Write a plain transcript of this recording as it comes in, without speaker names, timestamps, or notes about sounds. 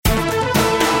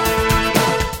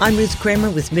I'm Ruth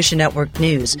Kramer with Mission Network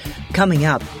News. Coming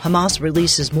up, Hamas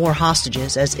releases more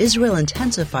hostages as Israel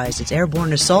intensifies its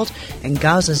airborne assault and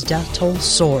Gaza's death toll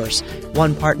soars.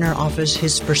 One partner offers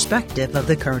his perspective of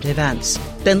the current events.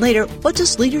 Then later, what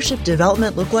does leadership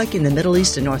development look like in the Middle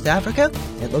East and North Africa?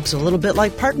 It looks a little bit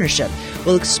like partnership.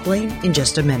 We'll explain in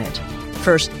just a minute.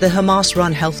 First, the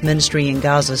Hamas-run health ministry in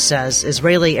Gaza says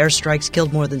Israeli airstrikes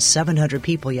killed more than 700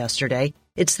 people yesterday.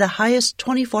 It's the highest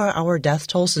 24-hour death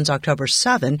toll since October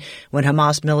 7, when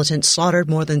Hamas militants slaughtered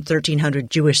more than 1,300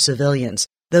 Jewish civilians.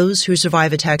 Those who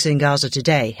survive attacks in Gaza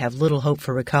today have little hope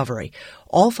for recovery.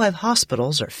 All 5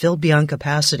 hospitals are filled beyond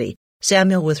capacity.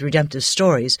 Samuel with Redemptive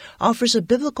Stories offers a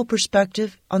biblical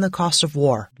perspective on the cost of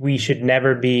war. We should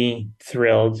never be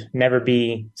thrilled, never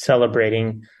be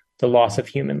celebrating the loss of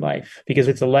human life, because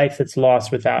it's a life that's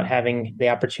lost without having the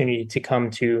opportunity to come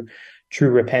to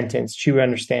true repentance, true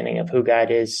understanding of who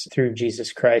God is through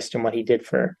Jesus Christ and what he did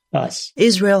for us.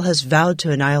 Israel has vowed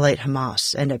to annihilate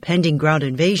Hamas, and a pending ground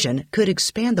invasion could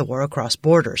expand the war across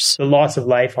borders. The loss of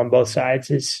life on both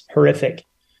sides is horrific.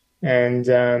 And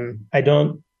I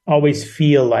don't always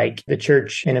feel like the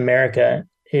church in America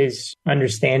is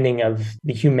understanding of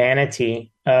the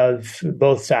humanity of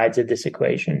both sides of this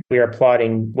equation. We are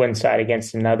plotting one side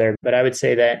against another. But I would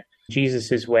say that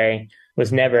Jesus's way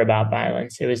was never about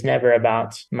violence. It was never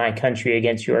about my country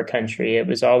against your country. It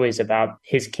was always about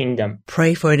his kingdom.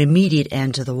 Pray for an immediate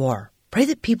end to the war. Pray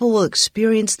that people will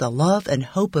experience the love and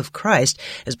hope of Christ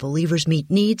as believers meet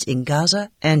needs in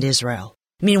Gaza and Israel.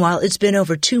 Meanwhile, it's been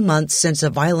over 2 months since a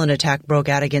violent attack broke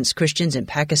out against Christians in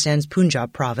Pakistan's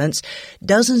Punjab province.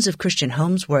 Dozens of Christian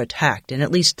homes were attacked and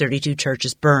at least 32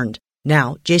 churches burned.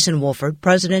 Now, Jason Wolford,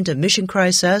 president of Mission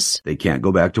Cry, says they can't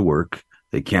go back to work.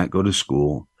 They can't go to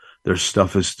school. Their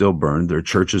stuff is still burned. Their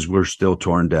churches were still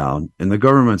torn down. And the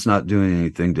government's not doing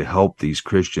anything to help these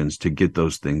Christians to get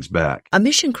those things back. A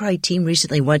Mission Cry team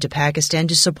recently went to Pakistan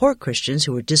to support Christians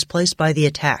who were displaced by the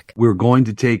attack. We're going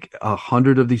to take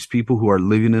 100 of these people who are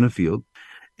living in a field,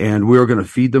 and we are going to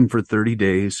feed them for 30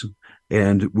 days.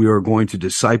 And we are going to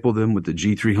disciple them with the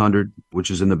G300,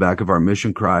 which is in the back of our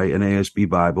Mission Cry and ASB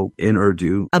Bible in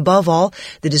Urdu. Above all,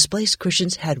 the displaced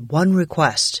Christians had one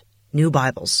request: new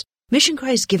Bibles. Mission Cry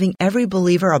is giving every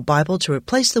believer a Bible to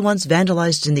replace the ones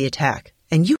vandalized in the attack,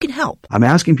 and you can help. I'm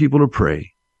asking people to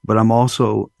pray, but I'm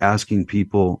also asking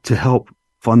people to help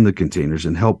fund the containers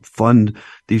and help fund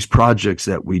these projects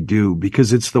that we do,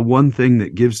 because it's the one thing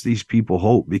that gives these people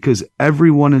hope, because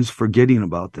everyone is forgetting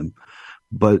about them,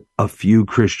 but a few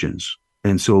Christians.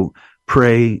 And so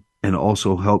pray and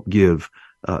also help give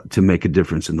to make a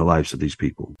difference in the lives of these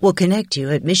people. We'll connect you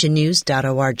at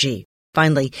missionnews.org.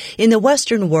 Finally, in the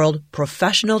Western world,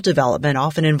 professional development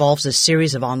often involves a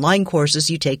series of online courses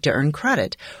you take to earn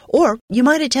credit, or you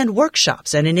might attend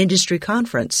workshops at an industry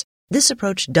conference. This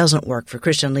approach doesn't work for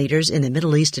Christian leaders in the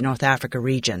Middle East and North Africa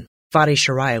region. Fadi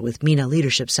Shariah with MENA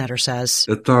Leadership Center says,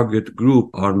 the target group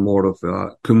are more of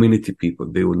community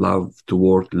people. They would love to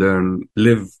work, learn,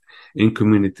 live in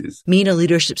communities. MENA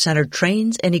Leadership Center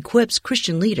trains and equips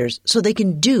Christian leaders so they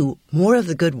can do more of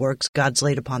the good works God's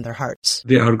laid upon their hearts.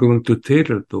 They are going to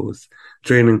tailor those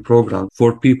training programs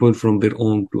for people from their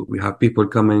own group. We have people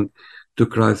coming to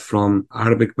Christ from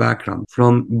Arabic background,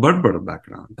 from Berber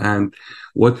background. And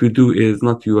what we do is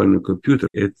not you and the computer.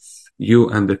 It's you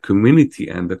and the community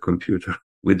and the computer.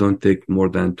 We don't take more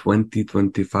than 20,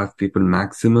 25 people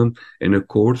maximum in a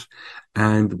course.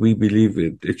 And we believe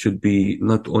it should be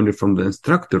not only from the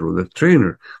instructor or the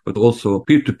trainer, but also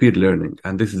peer-to-peer learning.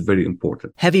 And this is very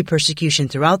important. Heavy persecution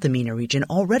throughout the MENA region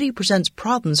already presents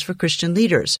problems for Christian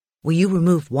leaders. Will you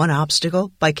remove one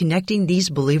obstacle by connecting these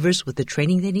believers with the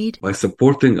training they need? By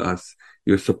supporting us,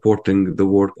 you're supporting the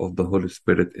work of the Holy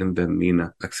Spirit in the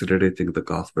MENA, accelerating the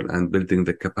gospel and building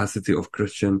the capacity of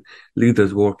Christian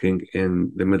leaders working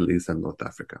in the Middle East and North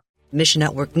Africa. Mission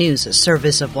Network News, a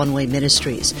service of One Way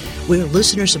Ministries. We're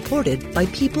listener-supported by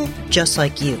people just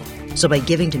like you. So by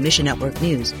giving to Mission Network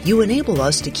News, you enable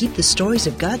us to keep the stories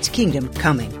of God's kingdom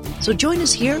coming. So join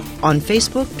us here on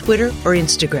Facebook, Twitter, or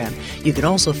Instagram. You can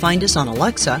also find us on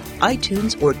Alexa,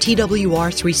 iTunes, or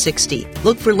TWR360.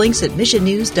 Look for links at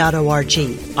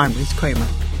missionnews.org. I'm Ruth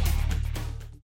Kramer.